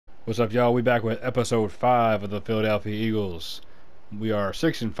What's up, y'all? We back with episode 5 of the Philadelphia Eagles. We are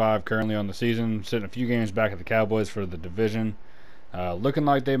 6-5 currently on the season, sitting a few games back at the Cowboys for the division. Looking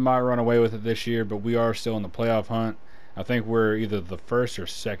like they might run away with it this year, but we are still in the playoff hunt. I think we're either the first or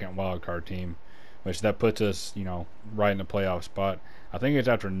second wild card team, which that puts us, right in the playoff spot. I think it's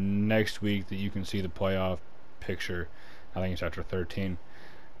after next week that you can see the playoff picture. I think it's after 13.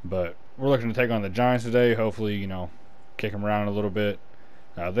 But we're looking to take on the Giants today. Hopefully, kick them around a little bit.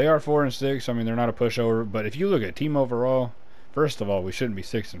 They are 4-6. I mean, they're not a pushover. But if you look at team overall, first of all, we shouldn't be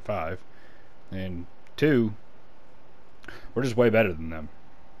 6-5, and two, we're just way better than them.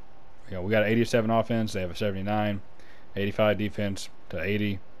 We got an 87 offense. They have a 79, 85 defense to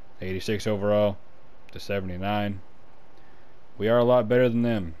 80, 86 overall to 79. We are a lot better than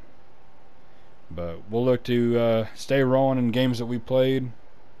them. But we'll look to stay rolling in games that we played.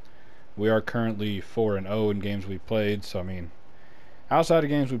 We are currently 4-0 in games we played. So I mean, outside of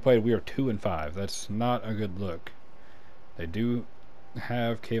games we played, we are 2-5. That's not a good look. They do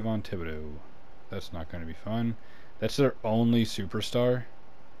have Kayvon Thibodeau. That's not going to be fun. That's their only superstar.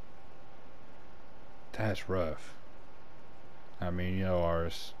 That's rough. I mean,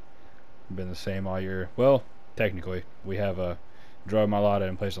 ours been the same all year. Well, technically, we have Joey Mailata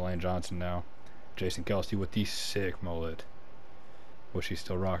in place of Lane Johnson now. Jason Kelce with the sick mullet. Wish he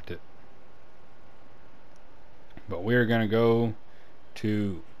still rocked it. But we're going to go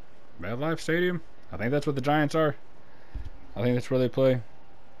to MetLife Stadium. I think that's what the Giants are. I think that's where they play.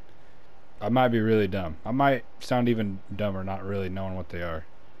 I might be really dumb. I might sound even dumber not really knowing what they are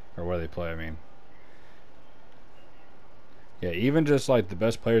or where they play. I mean, yeah, even just like the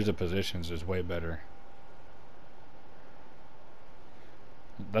best players of positions is way better.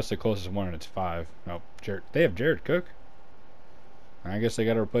 That's the closest one, and it's 5. Nope. They have Jared Cook. I guess they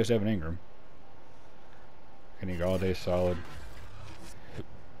got to replace Evan Ingram. Kenny Galladay solid.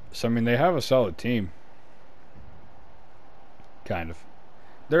 So, I mean, they have a solid team. Kind of.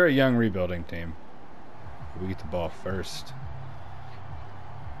 They're a young rebuilding team. We get the ball first.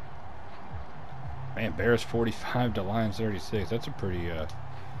 Man, Bears 45 to Lions 36. That's a pretty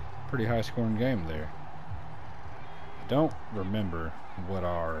high scoring game there. I don't remember what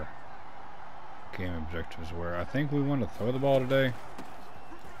our game objectives were. I think we want to throw the ball today.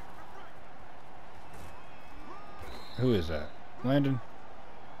 Who is that? Landon?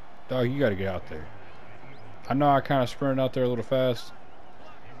 Dog, you gotta get out there. I know I kind of sprinted out there a little fast,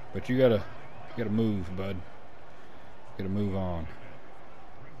 but you gotta move, bud. You gotta move on.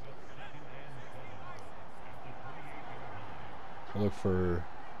 I'll look for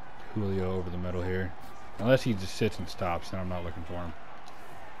Julio over the middle here. Unless he just sits and stops, then I'm not looking for him.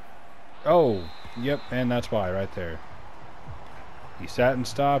 Oh, yep, and that's why right there. He sat and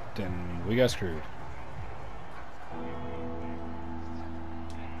stopped, and we got screwed.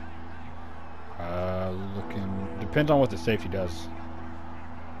 Depends on what the safety does.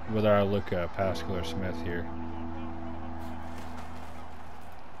 Whether I look Pascal or Smith here.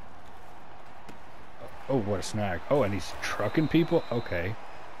 Oh, what a snag. Oh, and he's trucking people? Okay.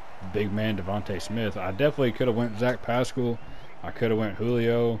 Big man Devontae Smith. I definitely could have went Zach Pascal. I could have went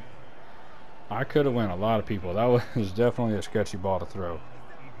Julio. I could have went a lot of people. That was definitely a sketchy ball to throw.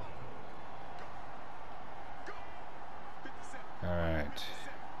 Alright.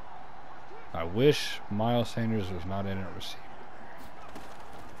 I wish Miles Sanders was not in at receiver,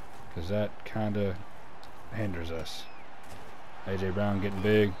 because that kind of hinders us. A.J. Brown getting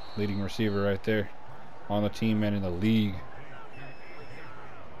big, leading receiver right there on the team and in the league.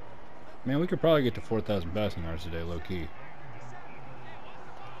 Man, we could probably get to 4,000 passing yards today, low-key.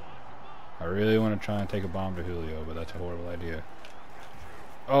 I really want to try and take a bomb to Julio, but that's a horrible idea.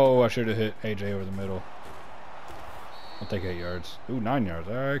 Oh, I should have hit A.J. over the middle. I'll take 8 yards. Ooh, 9 yards.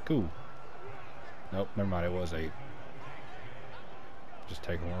 All right, cool. Nope, never mind. It was 8. Just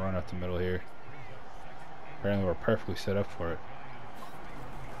taking a run up the middle here. Apparently, we're perfectly set up for it.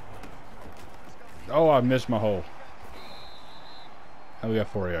 Oh, I missed my hole. And we got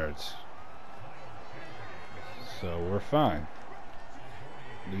 4 yards. So we're fine.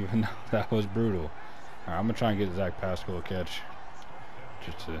 Even though that was brutal. Alright, I'm going to try and get Zach Pascal a catch.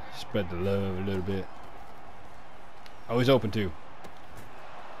 Just to spread the love a little bit. Oh, he's open too.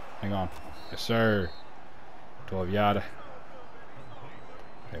 Hang on. Yes, sir. 12 yada.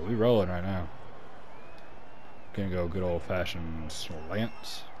 Hey, we rolling right now. Gonna go good old-fashioned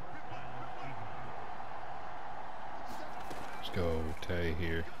slants. Let's go Tay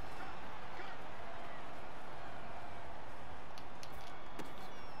here.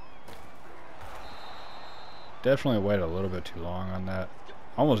 Definitely waited a little bit too long on that.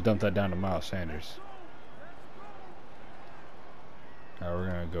 Almost dumped that down to Miles Sanders. We're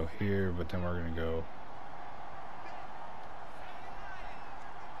going to go here, but then we're going to go...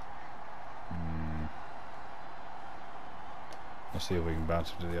 Let's see if we can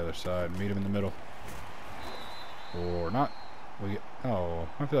bounce it to the other side. Meet him in the middle. Or not. Oh,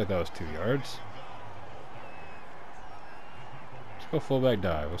 I feel like that was 2 yards. Let's go fullback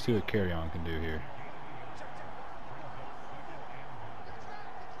dive. Let's see what Carry On can do here.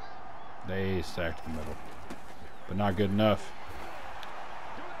 They sacked the middle. But not good enough.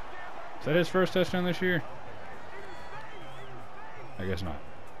 Is that his first touchdown this year? I guess not.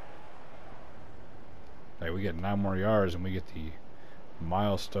 Hey, we get 9 more yards and we get the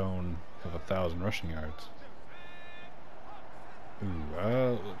milestone of 1,000 rushing yards.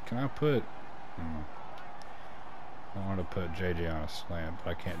 Ooh, can I put... I want to put JJ on a slant,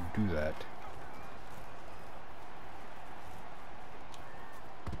 but I can't do that.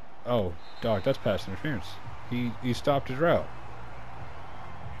 Oh, dog, that's pass interference. He stopped his route.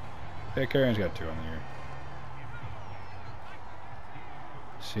 Yeah, Carrion's got 2 on the year.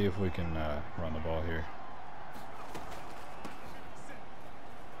 See if we can run the ball here.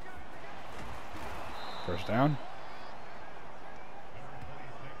 First down.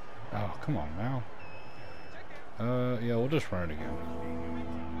 Oh, come on now. Yeah, we'll just run it again.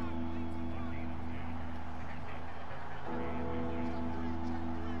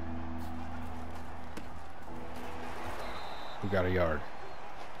 We got a yard.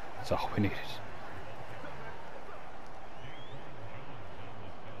 That's all we needed.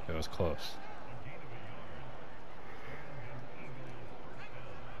 It was close.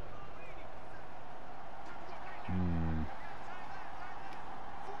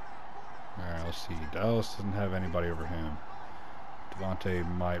 Alright, let's see. Dallas doesn't have anybody over him. Devontae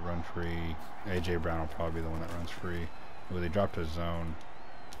might run free. A.J. Brown will probably be the one that runs free. Ooh, they dropped a zone.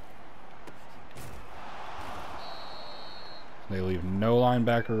 They leave no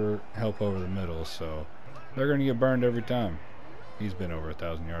linebacker help over the middle, so they're going to get burned every time. He's been over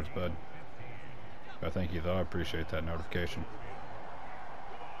 1,000 yards, bud. Thank you, though. I appreciate that notification.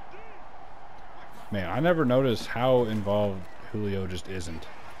 Man, I never noticed how involved Julio just isn't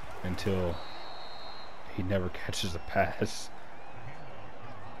until he never catches a pass.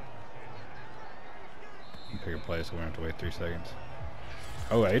 Pick a play so we don't have to wait 3 seconds.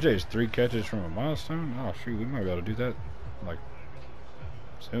 Oh, AJ's 3 catches from a milestone? Oh, shoot, we might be able to do that, like,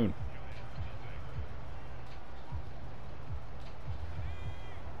 soon.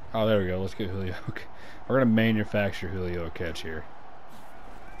 Oh, there we go. Let's get Julio. We're going to manufacture Julio a catch here.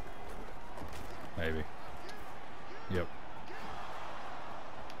 Maybe. Yep.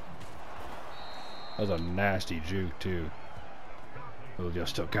 That was a nasty juke, too. Julio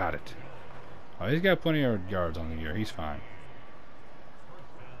still got it. Oh, he's got plenty of yards on the year. He's fine.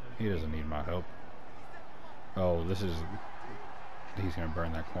 He doesn't need my help. Oh, this is... He's going to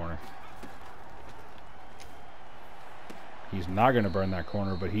burn that corner. He's not going to burn that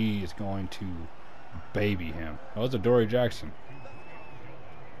corner, but he is going to baby him. Oh, it's a Dory Jackson.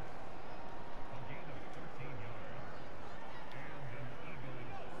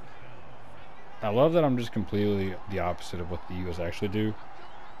 I love that I'm just completely the opposite of what the Eagles actually do.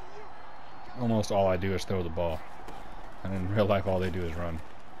 Almost all I do is throw the ball. And in real life, all they do is run.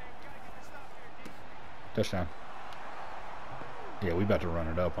 Touchdown. Yeah, we about to run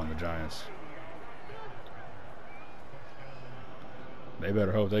it up on the Giants. They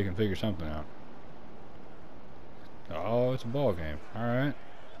better hope they can figure something out. Oh, it's a ball game. Alright.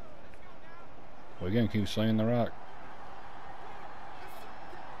 We're going to keep slinging the rock.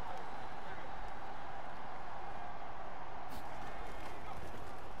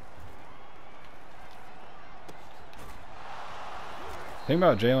 The thing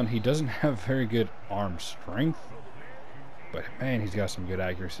about Jalen, he doesn't have very good arm strength, but man, he's got some good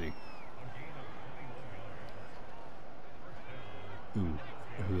accuracy. Ooh,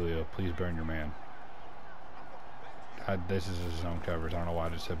 Julio, please burn your man. This is his zone coverage. I don't know why I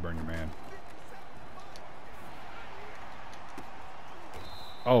just said burn your man.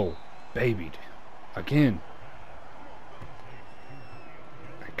 Oh, babied. Again.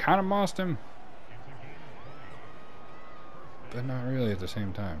 I kind of mossed him, but not really at the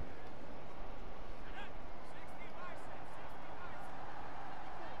same time.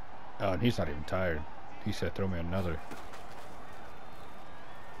 Oh, and he's not even tired. He said, throw me another.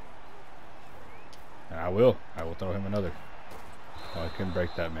 And I will throw him another. Oh, I couldn't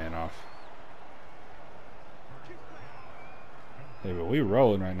break that man off. Hey, but we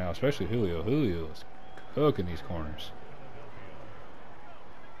rolling right now, especially Julio. Julio is cooking these corners.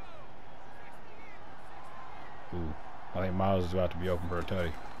 Ooh, I think Miles is about to be open for a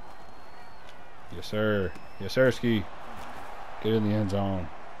tutty. Yes, sir. Yes, sir, Ski. Get in the end zone.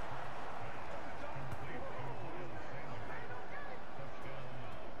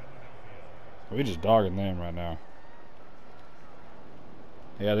 We just dogging them right now.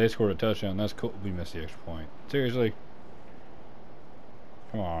 Yeah, they scored a touchdown. That's cool. We missed the extra point. Seriously?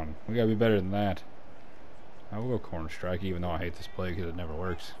 Come on. We gotta be better than that. I will go corner strike, even though I hate this play because it never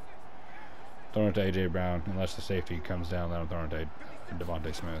works. Throwing it to A.J. Brown, unless the safety comes down, then I'm throwing it to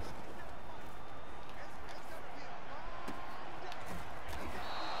Devontae Smith.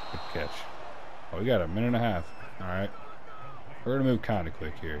 Good catch. Oh, we got a minute and a half. Alright. We're going to move kind of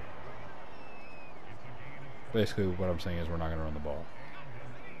quick here. Basically, what I'm saying is we're not going to run the ball.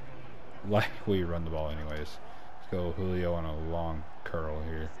 Like we run the ball anyways. Let's go Julio on a long curl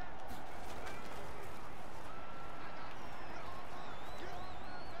here.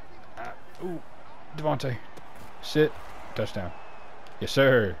 Ooh, Devontae. Sit. Touchdown. Yes,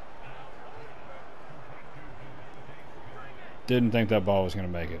 sir. Didn't think that ball was going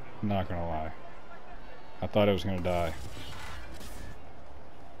to make it. Not going to lie. I thought it was going to die.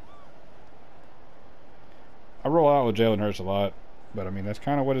 I roll out with Jalen Hurts a lot, but I mean, that's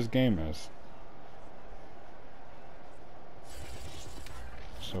kind of what his game is.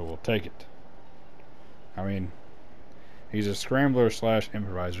 So we'll take it. I mean, he's a scrambler slash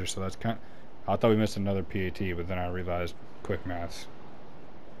improviser, so that's kind of, I thought we missed another PAT, but then I realized quick maths.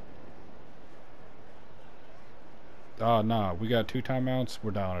 Nah, we got 2 timeouts.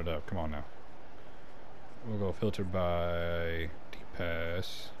 We're dialing it up. Come on now. We'll go filter by deep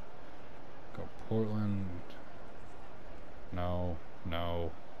pass. Go Portland. No.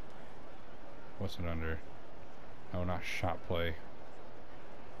 What's it under? No, not shot play.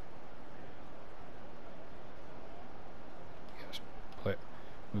 Yes, play.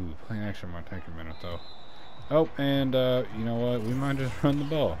 Ooh, playing action might take a minute though. Oh, and you know what? We might just run the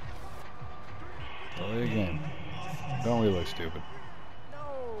ball. Play again. Don't we look stupid?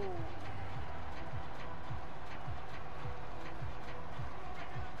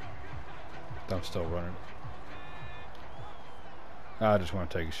 I'm still running. I just want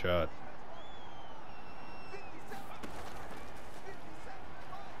to take a shot.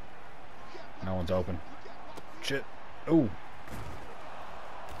 No one's open. Shit. Ooh.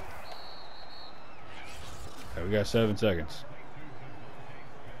 Okay, we got 7 seconds.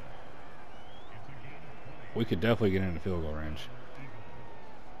 We could definitely get into field goal range.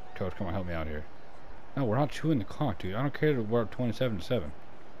 Coach, come on, help me out here. No, we're not chewing the clock, dude. I don't care that we're up 27-7.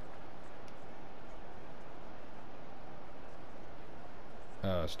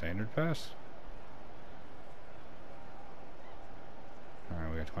 Standard pass.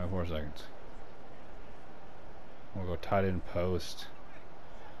 Alright, we got 24 seconds. We'll go tight end post.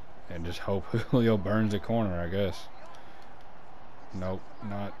 And just hope Julio burns the corner, I guess. Nope,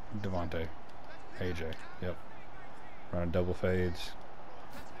 not Devontae. AJ, yep. Running double fades.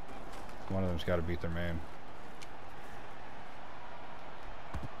 One of them's got to beat their man.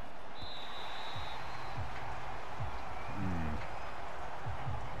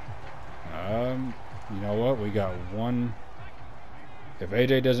 You know what? We got one. If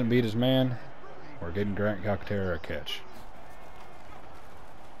AJ doesn't beat his man, we're getting Grant Calcaterra a catch.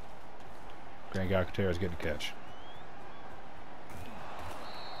 Grant Calcaterra's getting a catch.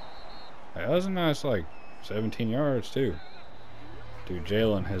 That was a nice, like, 17 yards, too. Dude,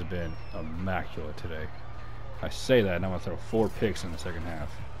 Jalen has been immaculate today. I say that, and I'm going to throw 4 picks in the second half.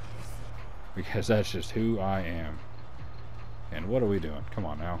 Because that's just who I am. And what are we doing? Come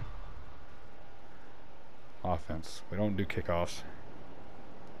on now. Offense. We don't do kickoffs.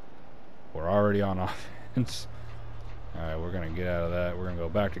 We're already on offense. Alright, we're going to get out of that. We're going to go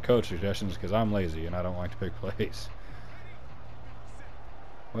back to coach suggestions because I'm lazy and I don't like to pick plays.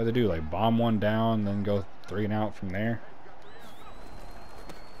 What do they do? Like bomb one down, then go 3 and out from there?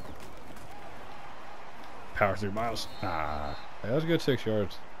 Power through Miles. Nah. That was a good 6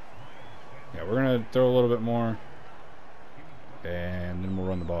 yards. Yeah, we're going to throw a little bit more. And then we'll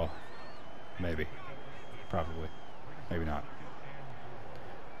run the ball. Maybe. Probably. Maybe not.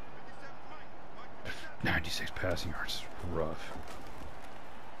 96 passing yards. Rough.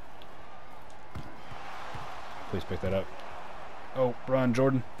 Please pick that up. Oh, run,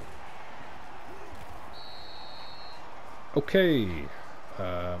 Jordan. Okay.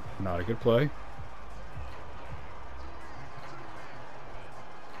 Not a good play.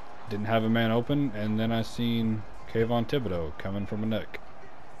 Didn't have a man open, and then I seen Kayvon Thibodeau coming from a neck.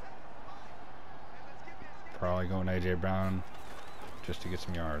 Probably going A.J. Brown just to get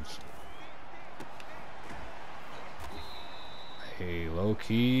some yards. Hey, low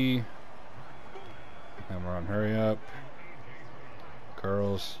key. And we're on hurry up.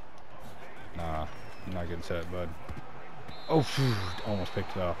 Curls. Nah, I'm not getting set, bud. Oh, phew, almost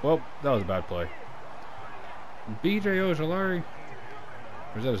picked it off. Well, that was a bad play. B.J. Ojolari?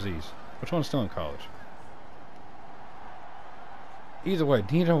 Or is that Aziz? Which one's still in college? Either way,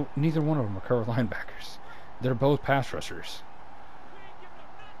 neither one of them are cover linebackers. They're both pass rushers.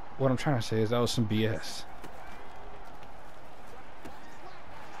 What I'm trying to say is that was some BS.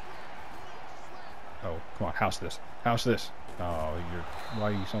 Oh, come on, house this. House this. Oh, why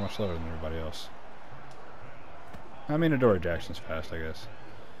are you so much slower than everybody else? I mean, Adoree Jackson's fast, I guess.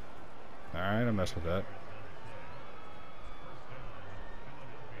 Alright, I'll mess with that.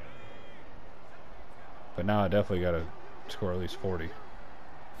 But now I definitely got to score at least 40.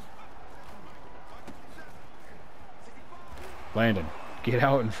 Landon, get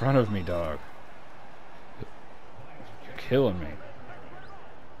out in front of me, dog. You're killing me.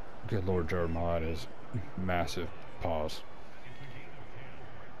 Good Lord, Jordan Mailata is massive. Pause.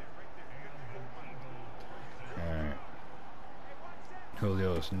 Alright.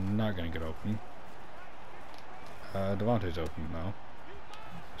 Julio is not going to get open. Devontae's open now.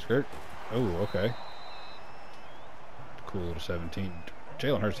 Skirt. Oh, okay. Cool little 17.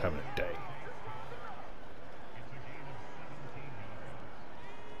 Jalen Hurts having a day.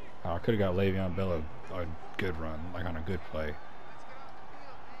 Oh, I could have got Le'Veon Bell a good run, like on a good play.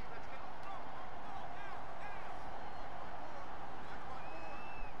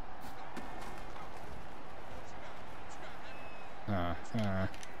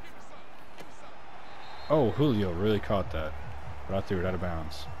 Oh, Julio really caught that. But I threw it out of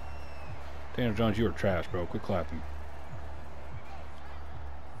bounds. Daniel Jones, you were trash, bro. Quit clapping.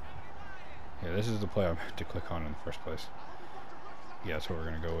 Yeah, this is the play I meant to click on in the first place. Yeah, that's what we're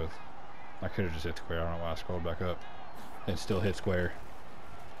going to go with. I could have just hit square. I don't know why I scrolled back up. And still hit square.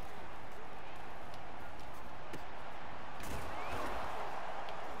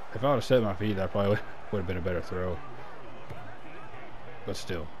 If I would have set my feet, that probably would have been a better throw. But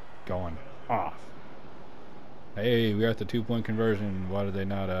still, going off. Hey, we got the 2-point conversion. Why did they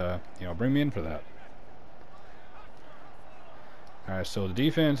not, bring me in for that? Alright, so the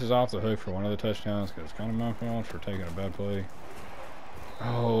defense is off the hook for one of the touchdowns because it's kind of my fault for taking a bad play.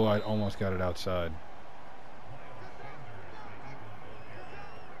 Oh, I almost got it outside.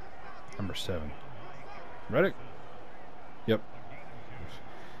 Number 7. Reddick? Yep.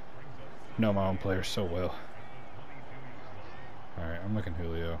 Know my own players so well. Alright, I'm looking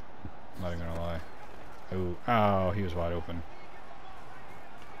Julio. I'm not even gonna lie. Ooh, oh, he was wide open.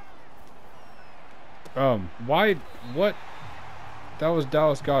 What? That was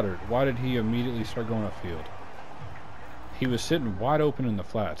Dallas Goedert. Why did he immediately start going upfield? He was sitting wide open in the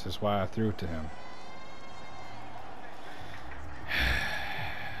flats. That's why I threw it to him.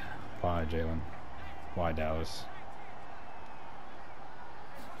 Why, Jalen? Why, Dallas?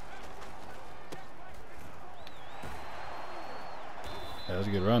 That was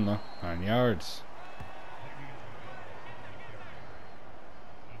a good run, though. 9 yards.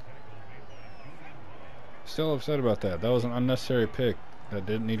 Still upset about that. That was an unnecessary pick that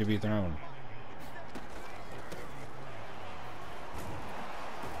didn't need to be thrown.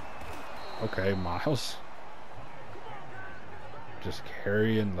 Okay, Miles. Just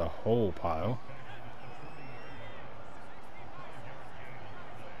carrying the whole pile.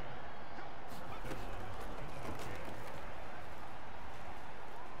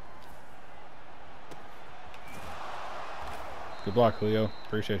 Good block, Julio.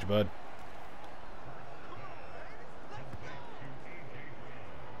 Appreciate you, bud.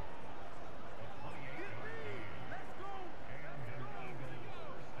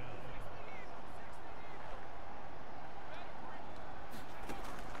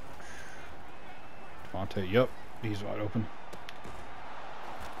 Yep, he's wide open.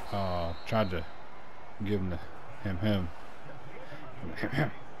 Tried to give him him. As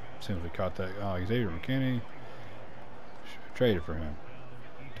soon as we caught that, Xavier McKinney traded for him.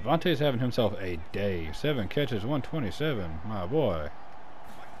 Devontae's having himself a day. 7 catches, 127. My boy.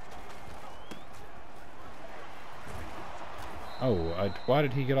 Oh, why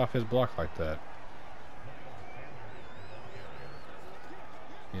did he get off his block like that?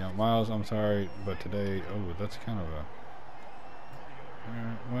 Yeah, Miles, I'm sorry, but today, oh, that's kind of a,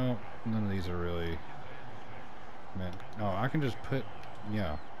 well, none of these are really, man, oh, I can just put,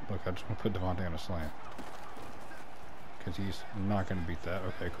 yeah, look, I just want to put Devontae on a slant, because he's not going to beat that.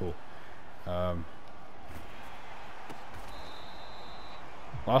 Okay, cool.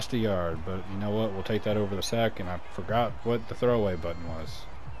 Lost a yard, but you know what, we'll take that over the sack, and I forgot what the throwaway button was.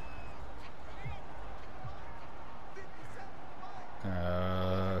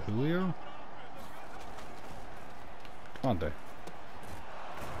 Julio? Devontae.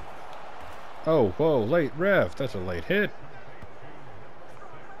 Oh, whoa, late ref. That's a late hit.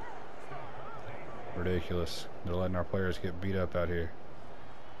 Ridiculous. They're letting our players get beat up out here.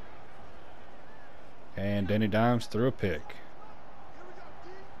 And Danny Dimes threw a pick.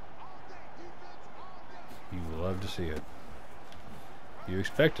 You love to see it. You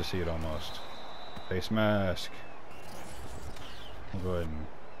expect to see it almost. Face mask. We'll go ahead and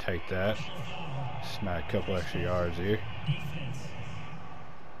take that. Snag a couple extra yards here.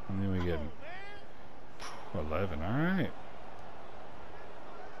 And then we get 11. Alright.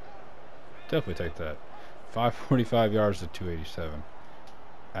 Definitely take that. 545 yards to 287.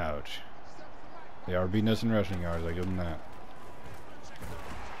 Ouch. They are beating us in rushing yards. I give them that.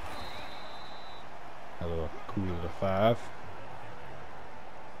 A little cool to 5.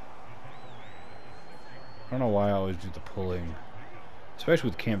 I don't know why I always do the pulling. Especially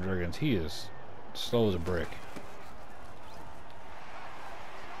with Cam Jurgens. He is slow as a brick.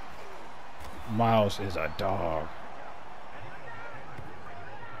 Miles is a dog.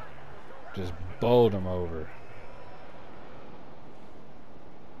 Just bowled him over.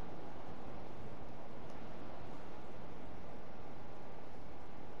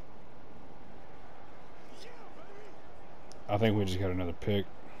 I think we just got another pick.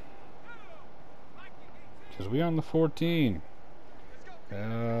 Because we on the 14.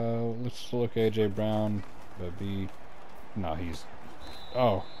 Let's look at AJ Brown. But no, he's...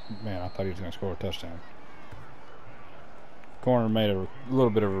 Oh, man, I thought he was going to score a touchdown. Corner made a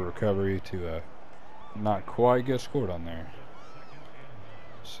little bit of a recovery to not quite get scored on there.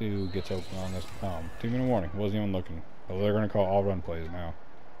 Let's see who gets open on this. 2-minute warning. Wasn't even looking. Well, they're going to call all run plays now.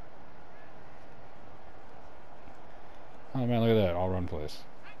 Oh, man, look at that. All run plays.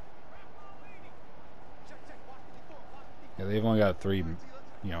 Yeah, they've only got 3,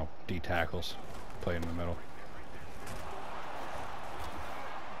 D tackles playing in the middle.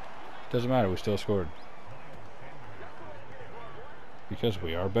 Doesn't matter, we still scored. Because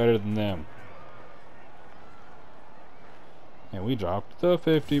we are better than them. And we dropped the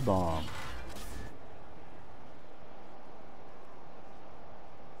 50 bomb.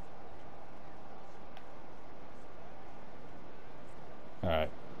 Alright.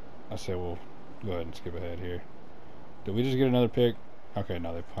 I say we'll go ahead and skip ahead here. Did we just get another pick? Okay,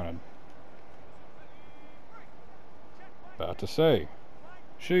 no, they punted. About to say.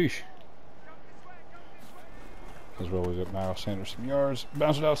 Sheesh. As well, we got Miles Sanders some yards.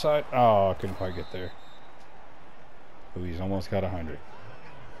 Bounce it outside. Oh, I couldn't quite get there. Ooh, he's almost got 100.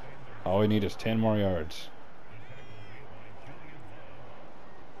 All we need is 10 more yards.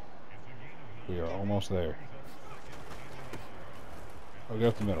 We are almost there. I'll go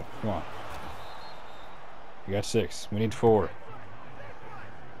up the middle. Come on. We got 6. We need 4.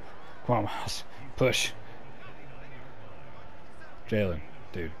 Come on, Miles. Push. Jalen,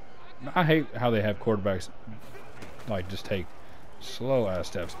 dude. I hate how they have quarterbacks like just take slow ass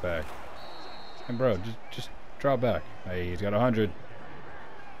steps back. And bro, just drop back. Hey, he's got 100.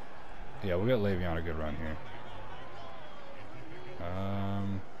 Yeah, we got Le'Veon a good run here.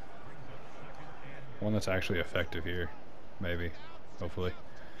 One that's actually effective here, maybe, hopefully.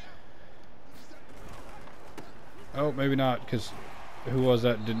 Oh, maybe not, because who was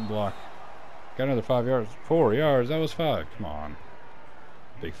that didn't block? Got another 5 yards. 4 yards. That was 5. Come on.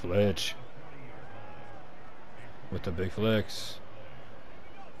 Big Fletch. With the big flex.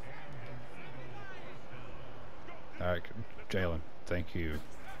 Alright, Jalen. Thank you.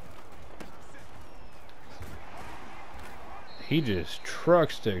 He just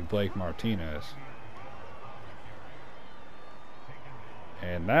truck sticked Blake Martinez.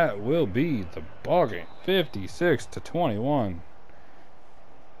 And that will be the ball game. 56-21.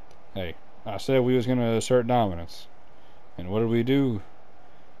 Hey, I said we was going to assert dominance. And what did we do?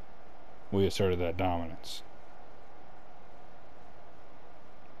 We asserted that dominance.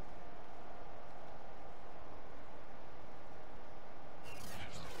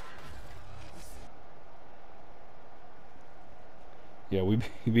 Yeah, we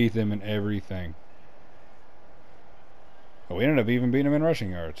beat them in everything. But we ended up even beating them in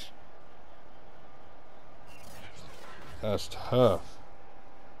rushing yards. That's tough.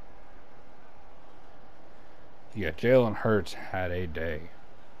 Yeah, Jalen Hurts had a day.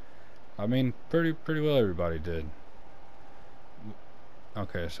 I mean, pretty well everybody did.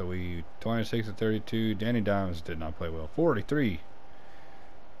 Okay, so we 26-32. Danny Dimes did not play well. 43.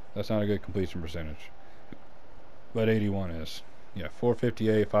 That's not a good completion percentage. But 81 is. Yeah,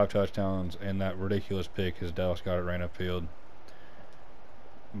 458, 5 touchdowns, and that ridiculous pick as Dallas Goedert ran upfield.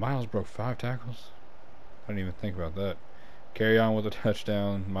 Miles broke 5 tackles. I didn't even think about that. Carry on with a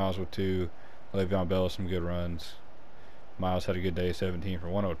touchdown. Miles with 2. Le'Veon Bell with some good runs. Miles had a good day, 17 for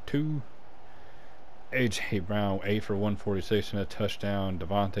 102. A.J. Brown, 8 for 146 and a touchdown.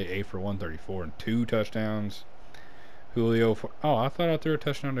 Devontae, 8 for 134 and 2 touchdowns. Julio, oh, I thought I threw a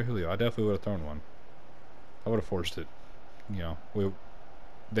touchdown to Julio. I definitely would have thrown one. I would have forced it. You know,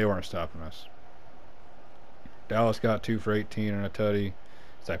 they weren't stopping us. Dallas got 2 for 18 and a tutty.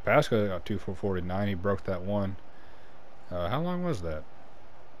 Zach Pascal got 2 for 49. He broke that one. How long was that?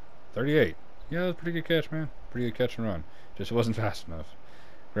 38. Yeah, that was a pretty good catch, man. Pretty good catch and run. Just wasn't fast enough.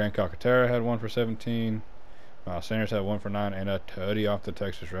 Grant Calcaterra had 1 for 17. Miles Sanders had 1 for 9 and a tutty off the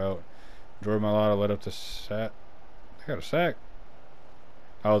Texas route. Jordan Mailata led up to sack. They got a sack.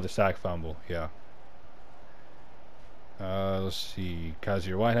 Oh, the sack fumble. Yeah. Let's see.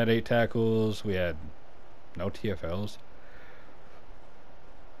 Kaiser White had 8 tackles. We had no TFLs.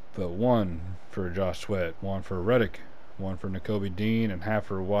 But 1 for Josh Sweat, 1 for Reddick, 1 for Nakobe Dean, and half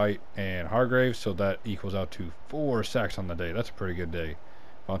for White and Hargrave. So that equals out to 4 sacks on the day. That's a pretty good day.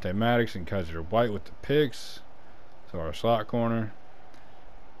 Vontae Maddox and Kaiser White with the picks. So our slot corner.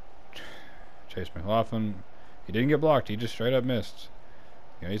 Chase McLaughlin. He didn't get blocked. He just straight up missed.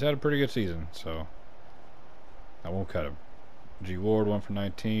 You know, he's had a pretty good season, so I won't cut him. G. Ward 1 for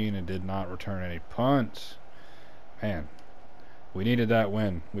 19 and did not return any punts. Man, we needed that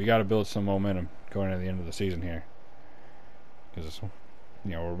win. We got to build some momentum going into the end of the season here. Because,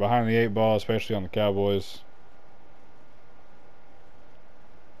 you know, we're behind the 8 ball, especially on the Cowboys.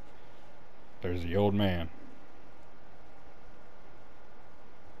 There's the old man.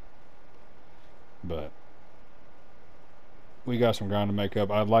 But we got some ground to make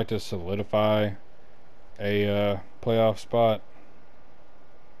up. I'd like to solidify a playoff spot.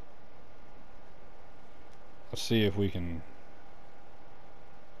 Let's see if we can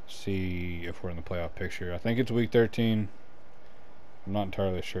see if we're in the playoff picture. I think it's week 13. I'm not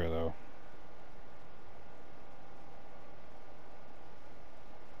entirely sure though.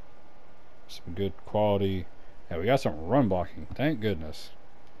 Some good quality. Yeah, we got some run blocking. Thank goodness.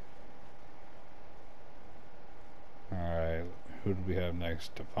 Alright, who do we have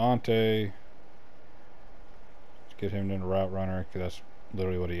next? Devontae. Let's get him into route runner, because that's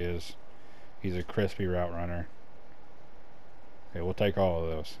literally what he is. He's a crispy route runner. Okay, we'll take all of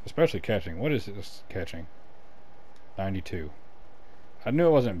those. Especially catching. What is this catching? 92. I knew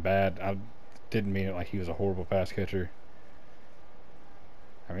it wasn't bad. I didn't mean it like he was a horrible pass catcher.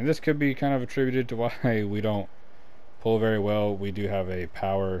 I mean, this could be kind of attributed to why we don't pull very well. We do have a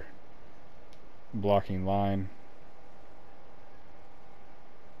power blocking line.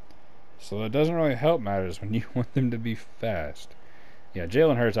 So that doesn't really help matters when you want them to be fast. Yeah,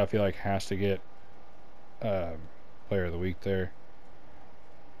 Jalen Hurts, I feel like, has to get player of the week there.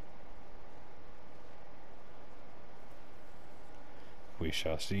 We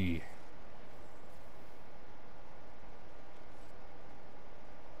shall see.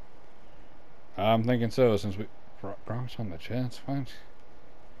 I'm thinking so, since we Bronx on the Jets. Fine.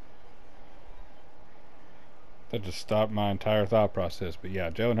 That just stopped my entire thought process. But yeah,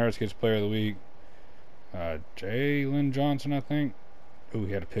 Jalen Hurts gets player of the week. Jalen Johnson, I think. Ooh,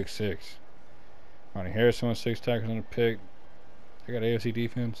 he had a pick 6. Ronnie Harrison with 6 tackles and a pick. I got AFC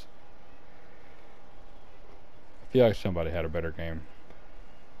defense. I feel like somebody had a better game.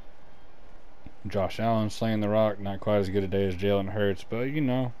 Josh Allen slaying the rock. Not quite as good a day as Jalen Hurts, but you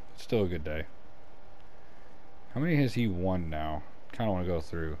know, it's still a good day. How many has he won now? Kind of want to go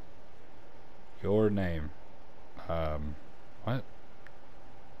through. Your name. What?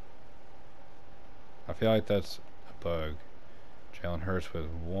 I feel like that's a bug. Jalen Hurts with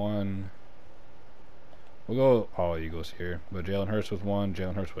 1. We'll go all Eagles here, but Jalen Hurts with 1.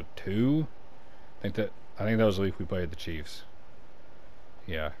 Jalen Hurts with 2. I think that was the week we played the Chiefs.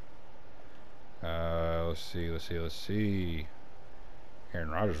 Yeah. Let's see.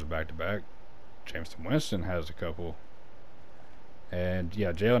 Aaron Rodgers is back to back. James Winston has a couple. And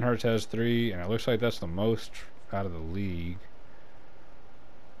yeah, Jalen Hurts has 3, and it looks like that's the most out of the league.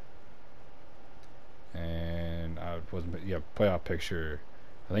 And I wasn't, yeah, playoff picture.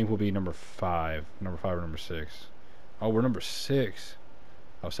 I think we'll be number 5 or number 6. Oh, we're number 6.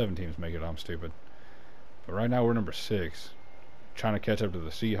 Oh, 7 teams make it. I'm stupid. But right now we're number 6, trying to catch up to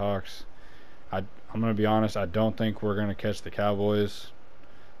the Seahawks. I'm gonna be honest. I don't think we're gonna catch the Cowboys.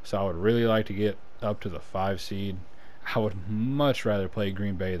 So I would really like to get up to the 5 seed. I would much rather play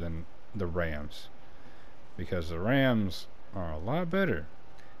Green Bay than the Rams, because the Rams are a lot better.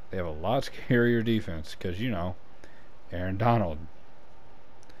 They have a lot scarier defense because, you know, Aaron Donald.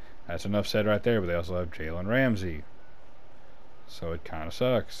 That's enough said right there, but they also have Jalen Ramsey. So it kind of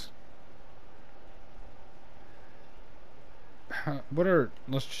sucks.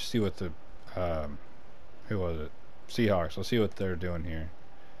 Let's just see what the, who was it? Seahawks. Let's see what they're doing here.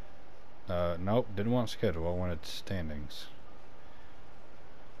 Nope, didn't want schedule. I wanted standings.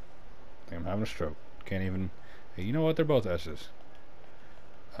 I think I'm having a stroke. Can't even. Hey, you know what? They're both S's.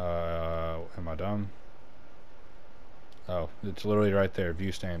 Am I dumb? Oh, it's literally right there.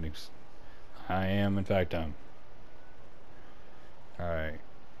 View standings. I am, in fact, dumb. Alright.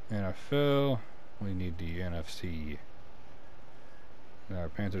 NFL. We need the NFC.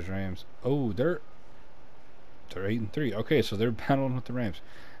 Panthers, Rams. Oh, they're 8-3. Okay, so they're battling with the Rams.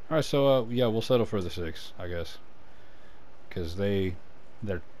 Alright, so yeah, we'll settle for the 6, I guess. Because they're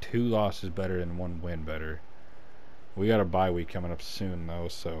 2 losses better than 1 win better. We got a bye week coming up soon though,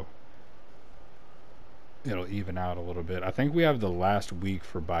 so it'll even out a little bit. I think we have the last week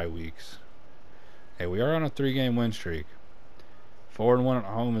for bye weeks. Hey, we are on a 3-game win streak. 4-1 at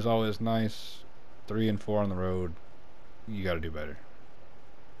home is always nice. 3-4 on the road. You got to do better.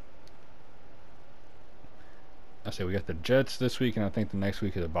 I say we got the Jets this week, and I think the next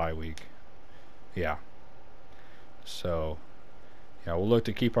week is a bye week. Yeah. So, yeah, we'll look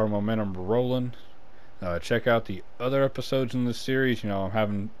to keep our momentum rolling. Check out the other episodes in this series. You know, I'm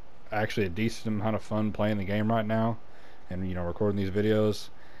having actually a decent amount of fun playing the game right now, and you know, recording these videos.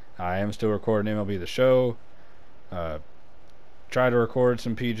 I am still recording MLB The Show. Tried to record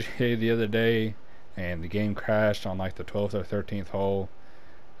some PGA the other day, and the game crashed on like the 12th or 13th hole.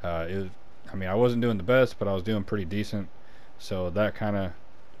 I mean, I wasn't doing the best, but I was doing pretty decent. So that kind of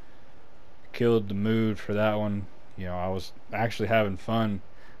killed the mood for that one. You know, I was actually having fun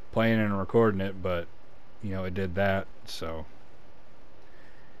playing and recording it, but you know, it did that. So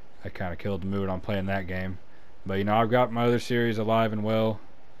I kind of killed the mood on playing that game. But you know, I've got my other series alive and well.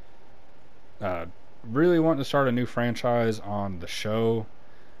 Really wanting to start a new franchise on the show,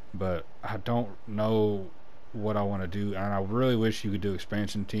 but I don't know what I want to do, and I really wish you could do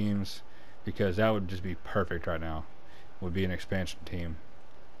expansion teams, because that would just be perfect right now. Would be an expansion team.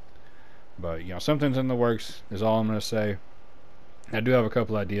 But you know, something's in the works is all I'm going to say. I do have a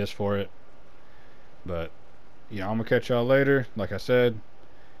couple ideas for it, but you know, I'm going to catch y'all later. Like I said,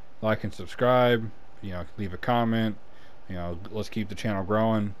 like and subscribe, you know, leave a comment, you know, let's keep the channel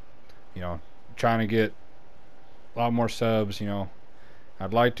growing. You know, trying to get a lot more subs. You know,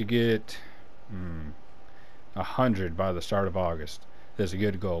 I'd like to get 100 by the start of August. That's a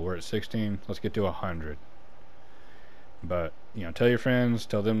good goal. We're at 16. Let's get to 100. But you know, tell your friends,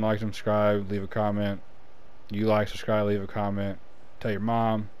 tell them to like, subscribe, leave a comment. You like, subscribe, leave a comment. Tell your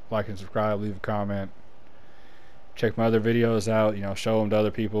mom, like and subscribe, leave a comment. Check my other videos out. You know, show them to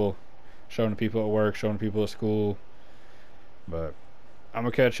other people, show them to people at work, show them to people at school. But I'm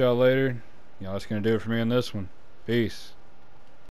gonna catch y'all later. You know, that's gonna do it for me on this one. Peace.